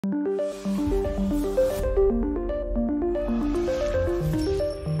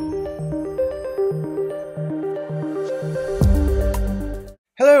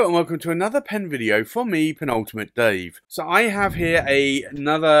Hello and welcome to another pen video from me, Penultimate Dave. So I have here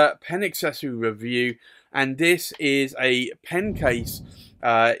another pen accessory review, and this is a pen case.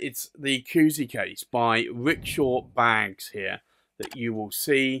 It's the Coozy case by Rickshaw Bags here that you will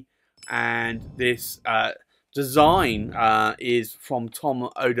see, and this design is from Tom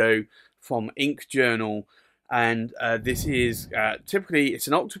Odo from Ink Journal, and this is typically it's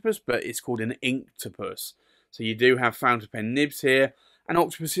an octopus, but it's called an Inktopus. So you do have fountain pen nibs here. And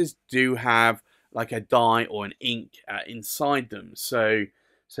octopuses do have like a dye or an ink inside them. So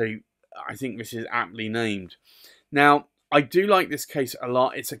I think this is aptly named. Now, I do like this case a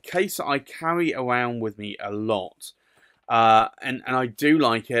lot. It's a case that I carry around with me a lot. And I do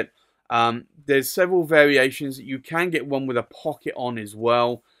like it. There's several variations. You can get one with a pocket on as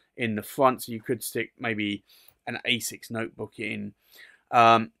well in the front. So you could stick maybe an A6 notebook in.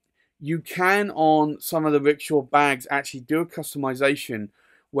 You can, on some of the Rickshaw bags, actually do a customization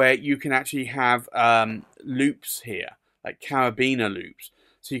where you can actually have loops here, like carabiner loops.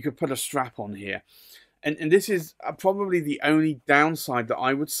 So you could put a strap on here. And this is probably the only downside that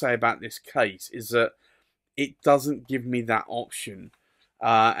I would say about this case, is that it doesn't give me that option.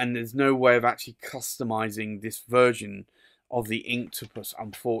 And there's no way of actually customizing this version of the Inktopus,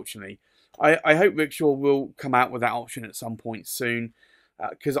 unfortunately. I hope Rickshaw will come out with that option at some point soon.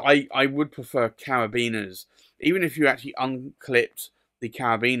 Because I would prefer carabiners, even if you actually unclipped the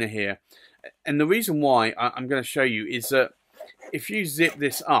carabiner here. And the reason why I'm going to show you is that if you zip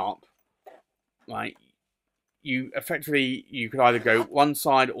this up, right, you could either go one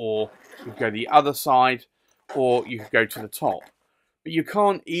side, or you could go the other side, or you could go to the top. But you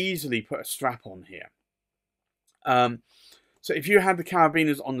can't easily put a strap on here. So if you had the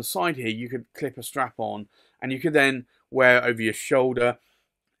carabiners on the side here, you could clip a strap on, and you could then wear it over your shoulder.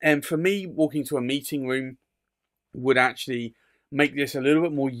 And for me, walking to a meeting room would actually make this a little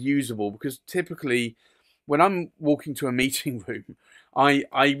bit more usable, because typically when I'm walking to a meeting room,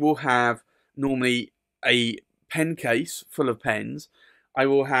 I will have normally a pen case full of pens. I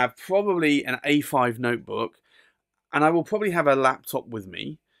will have probably an A5 notebook, and I will probably have a laptop with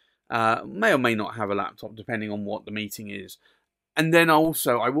me. May or may not have a laptop, depending on what the meeting is. And then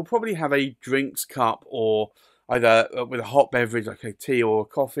also, I will probably have a drinks cup, or either with a hot beverage like a tea or a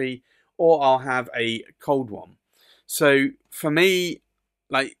coffee, or I'll have a cold one. So for me,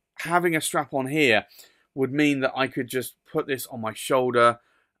 like, having a strap on here would mean that I could just put this on my shoulder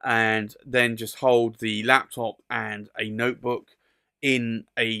and then just hold the laptop and a notebook in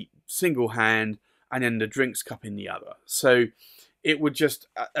a single hand, and then the drinks cup in the other. So it would just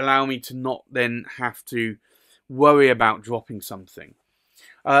allow me to not then have to worry about dropping something.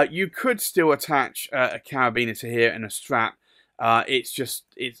 You could still attach a carabiner to here and a strap.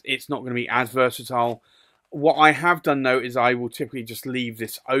 It's not going to be as versatile. What I have done though is I will typically just leave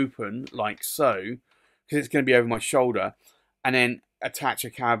this open like so, because it's going to be over my shoulder, and then attach a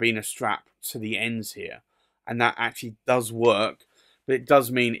carabiner strap to the ends here, and that actually does work. But it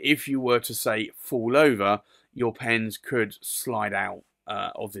does mean if you were to, say, fall over, your pens could slide out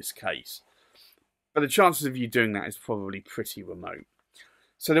of this case. But the chances of you doing that is probably pretty remote.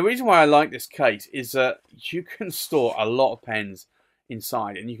 So the reason why I like this case is that you can store a lot of pens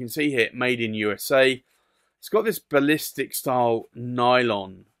inside. And you can see here, made in USA. It's got this ballistic style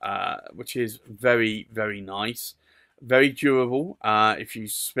nylon, which is very, very nice. Very durable. If you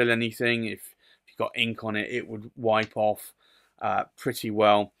spill anything, if you've got ink on it, it would wipe off pretty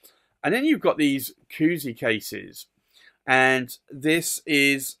well. And then you've got these Coozy cases. And this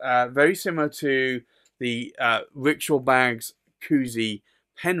is very similar to the Rickshaw Bags Coozy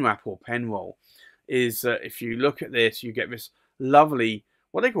pen wrap or pen roll. Is if you look at this, you get this lovely,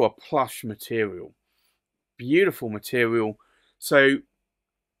 what they call a plush material. Beautiful material. So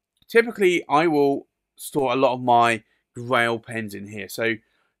typically I will store a lot of my Grail pens in here. So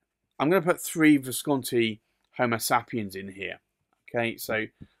I'm going to put 3 Visconti Homo sapiens in here. Okay, so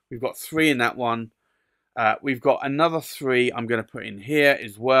we've got 3 in that one. We've got another 3 I'm going to put in here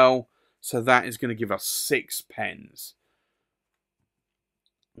as well. So that is going to give us 6 pens.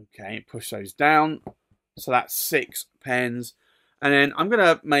 Okay, push those down. So that's 6 pens. And then I'm going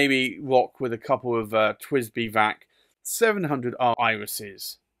to maybe rock with a couple of TWSBI VAC 700R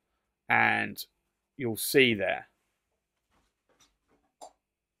irises. And you'll see there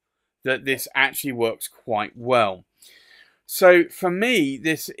that this actually works quite well. So for me,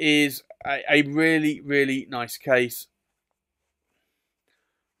 this is a really, really nice case.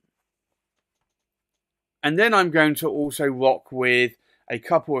 And then I'm going to also rock with a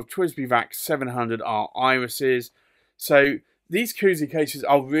couple of TWSBI VAC 700R irises. So these Coozy cases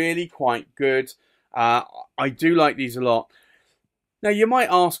are really quite good. I do like these a lot. Now you might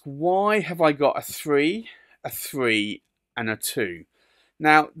ask, why have I got a 3, a 3 and a 2?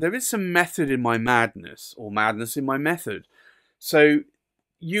 Now there is some method in my madness, or madness in my method. So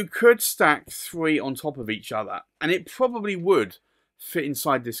you could stack 3 on top of each other, and it probably would fit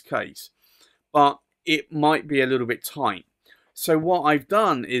inside this case, but it might be a little bit tight. So what I've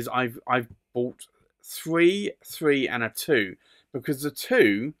done is I've bought 3, 3 and a 2, because the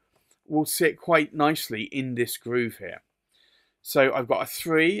 2 will sit quite nicely in this groove here. So I've got a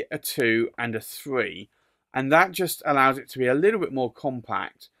 3, a 2 and a 3, and that just allows it to be a little bit more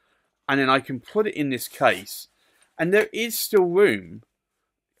compact, and then I can put it in this case, and there is still room.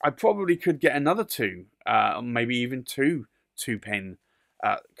 I probably could get another 2, maybe even two 2-pen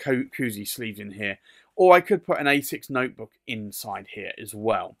Coozy sleeves in here, or I could put an A6 notebook inside here as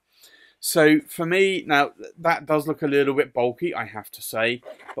well. So for me, now that does look a little bit bulky, I have to say,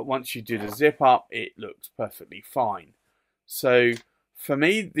 but once you do the zip up, it looks perfectly fine. So for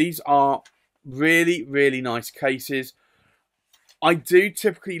me, these are really, really nice cases. I do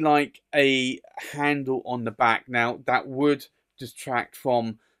typically like a handle on the back. Now that would distract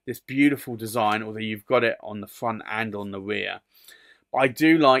from this beautiful design, although you've got it on the front and on the rear. I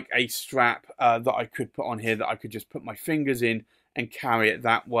do like a strap that I could put on here that I could just put my fingers in and carry it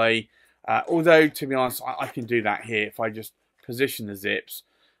that way. Although, to be honest, I can do that here. If I just position the zips,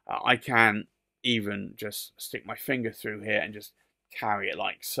 I can even just stick my finger through here and just carry it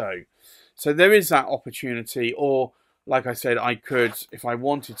like so. So there is that opportunity. Or, like I said, I could, if I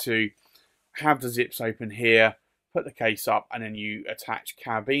wanted to, have the zips open here, put the case up, and then you attach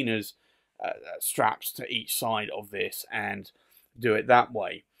carabiners straps to each side of this and do it that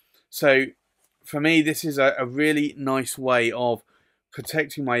way. So for me, this is a really nice way of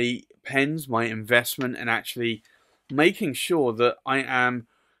protecting my pens, my investment, and actually making sure that I am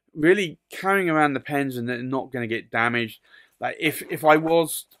really carrying around the pens and they're not going to get damaged. Like if I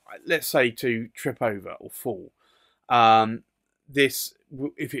was, let's say, to trip over or fall,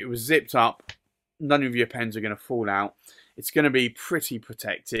 if it was zipped up, none of your pens are going to fall out. It's going to be pretty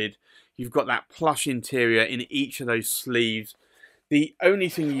protected. You've got that plush interior in each of those sleeves. The only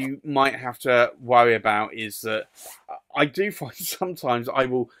thing you might have to worry about is that I do find sometimes I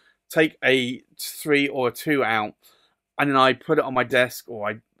will take a 3 or a 2 out, and then I put it on my desk, or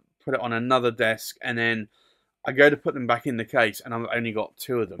I put it on another desk, and then I go to put them back in the case, and I've only got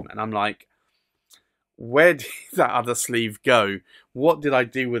 2 of them, and I'm like, where did that other sleeve go? What did I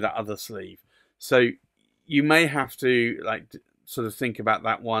do with that other sleeve? So you may have to sort of think about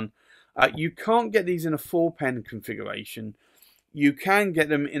that one. You can't get these in a 4-pen configuration. You can get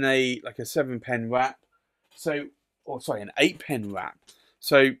them in a 7-pen wrap, an 8-pen wrap.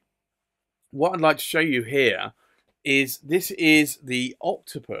 So what I'd like to show you here is this is the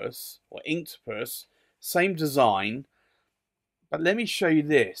Octopus or Inktopus, same design, but let me show you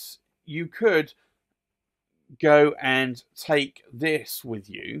this. You could go and take this with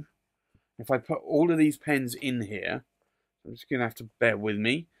you. If I put all of these pens in here, I'm just going to have to bear with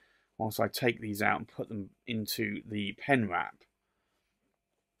me whilst I take these out and put them into the pen wrap.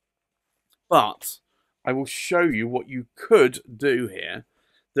 But I will show you what you could do here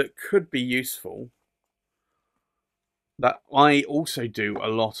that could be useful, that I also do a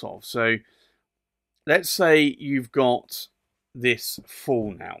lot of. So let's say you've got this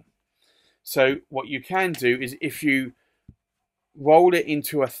full now. So what you can do is, if you roll it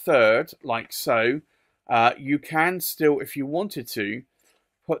into a third, like so, you can still, if you wanted to,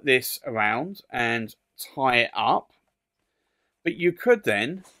 put this around and tie it up. But you could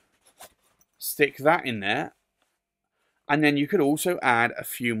then stick that in there, and then you could also add a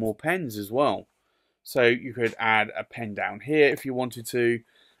few more pens as well. So you could add a pen down here if you wanted to,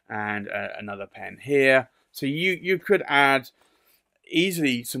 and another pen here. So you could add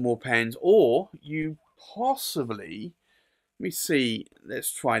easily some more pens, or you possibly, let me see,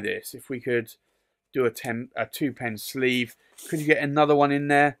 let's try this. If we could do a 2-pen sleeve, could you get another one in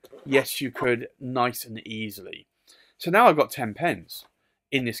there? Yes, you could, nice and easily. So now I've got 10 pens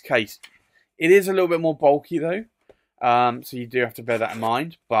in this case. It is a little bit more bulky though, so you do have to bear that in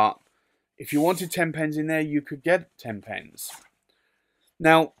mind. But if you wanted 10 pens in there, you could get 10 pens.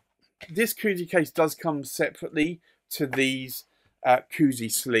 Now, this Coozy case does come separately to these Coozy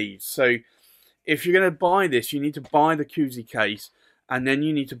sleeves. So if you're going to buy this, you need to buy the Coozy case, and then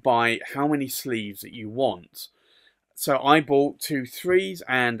you need to buy how many sleeves that you want. So I bought 2 3s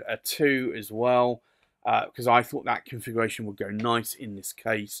and a 2 as well, because I thought that configuration would go nice in this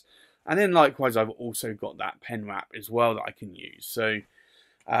case. And then likewise, I've also got that pen wrap as well that I can use. So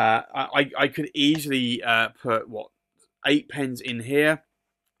I could easily put, what, 8 pens in here,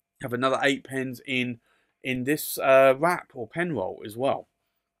 have another 8 pens in this wrap or pen roll as well.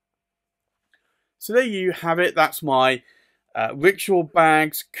 So there you have it. That's my Rickshaw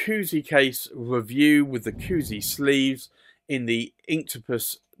Bags Coozy case review with the Coozy sleeves in the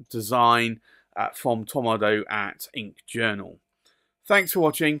Inktopus design from Tomodo at Ink Journal. Thanks for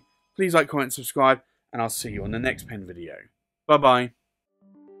watching. Please like, comment, subscribe, and I'll see you on the next pen video. Bye bye.